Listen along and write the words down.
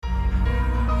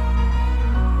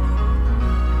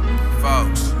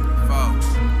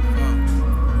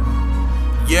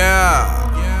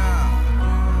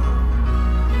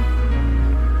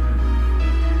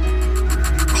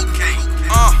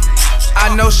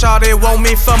shawty want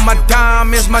me for my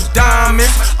diamonds, my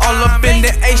diamonds. All up in the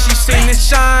A, she seen it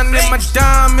shine in my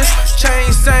diamonds.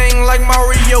 Chain sang like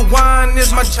Mario wine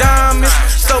is my diamonds.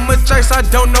 So much ice, I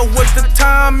don't know what the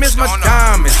time is, my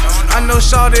diamonds. I know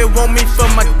shawty want me for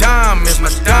my diamonds, my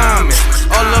diamonds.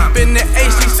 All up in the A,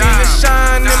 she seen it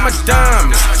shine in my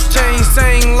diamonds. Chain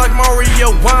sang like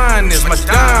Mario wine is my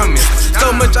diamonds.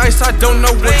 So much ice, I don't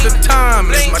know what the time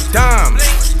is, my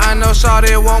diamonds. I know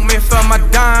shawty want me for my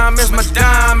diamonds, my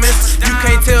diamonds. You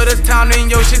can't tell the time in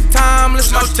your shit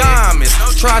timeless, my diamonds.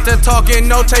 Tried to talk in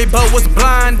no tape but was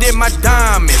blinded, my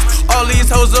diamonds. All these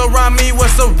hoes around me was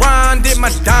surrounded,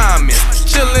 my diamonds.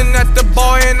 Chillin' at the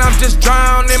bar and I'm just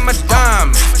drowning, my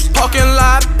diamonds. Parking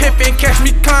lot pippin', catch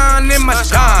me climbing, my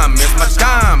diamonds, my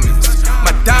diamonds.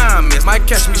 My diamonds might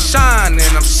catch me shining,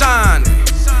 I'm shining.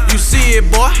 You see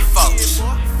it, boy? Folks.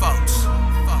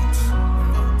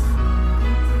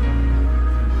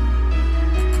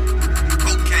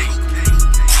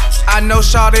 I know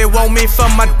shawty want me for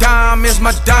my diamonds,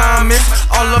 my diamonds.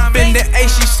 All up in the A,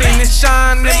 she seen it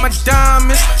shine in my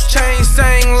diamonds. Chain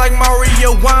sang like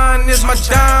Mario wine is my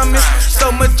diamonds.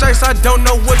 So much ice, I don't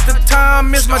know what the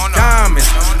time is, my diamonds.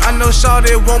 I know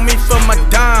shawty want me for my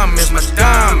diamonds, my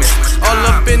diamonds. All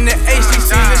up in the A, she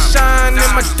seen it shine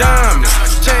in my diamonds.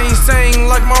 Chain sang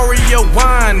like Mario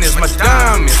wine is my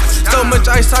diamonds. So much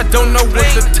ice, I don't know what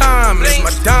the time is,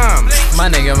 my diamonds. My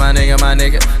nigga, my nigga, my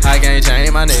nigga, I can't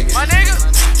change my nigga.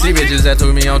 These bitches that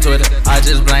took me on Twitter, I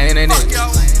just blame they niggas.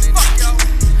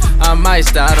 I might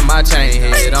start on my chain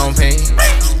head on pink.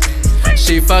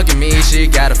 She fucking me, she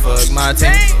gotta fuck my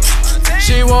team.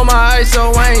 She want my ice,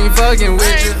 so I ain't fucking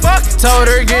with you. Told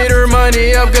her get her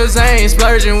money up, cause I ain't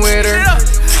splurging with her.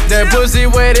 That pussy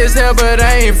wet as hell, but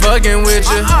I ain't fucking with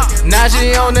you. Now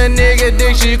she on the nigga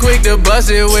dick, she quick to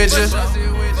bust it with you.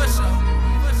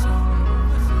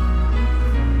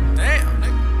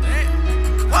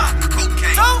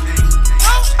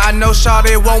 I know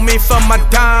shawty want me for my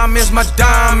diamonds, my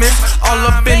diamonds. All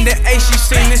up in the A, she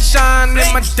seen it shine in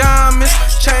my diamonds.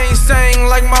 Chain sang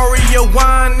like Mario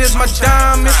wine is my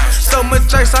diamonds. So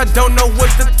much ice, I don't know what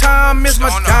the time is,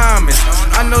 my diamonds.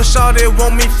 I know shawty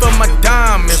want me for my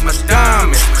diamonds, my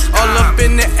diamonds. All up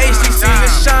in the A, she seen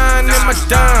it shine in my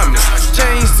diamonds.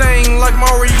 Chain sang like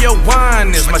Mario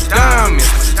wine is my diamonds.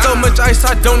 So much ice,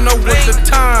 I don't know what the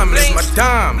time is, my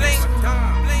diamonds.